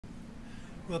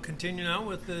We'll continue now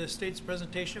with the state's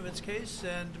presentation of its case,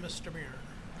 and Mr. Muir.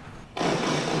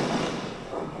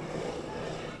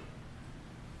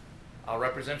 I'll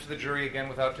represent to the jury again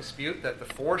without dispute that the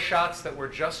 4 shots that were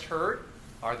just heard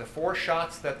are the 4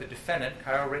 shots that the defendant,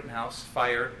 Kyle Rittenhouse,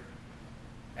 fired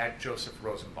at Joseph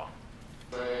Rosenbaum.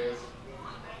 You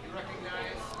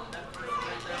recognize that person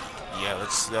right there? Yeah,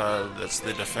 that's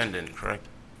the defendant, correct?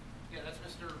 Yeah, that's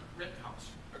Mr. Rittenhouse.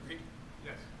 Agreed?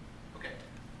 Yes. Okay.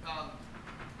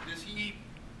 Does he,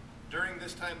 during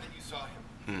this time that you saw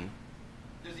him,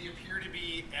 does he appear to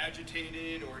be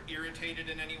agitated or irritated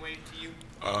in any way to you?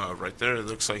 Right there, it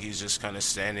looks like he's just kind of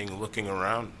standing, looking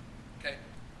around. Okay.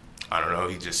 I don't know,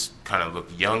 he just kind of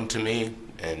looked young to me,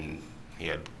 and he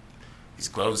had his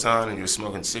gloves on, and he was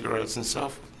smoking cigarettes and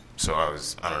stuff. So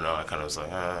I don't know, I kind of was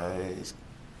like,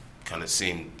 he kind of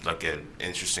seemed like an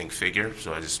interesting figure,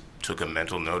 so I just took a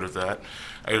mental note of that.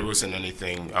 It wasn't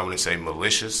anything, I wouldn't say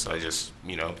malicious, I just,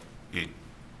 a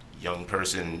young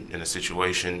person in a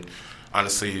situation.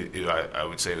 Honestly, I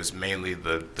would say it was mainly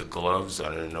the gloves. I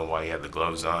didn't know why he had the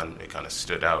gloves on. It kind of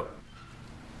stood out.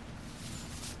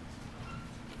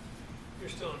 You're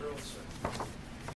still under oath, sir.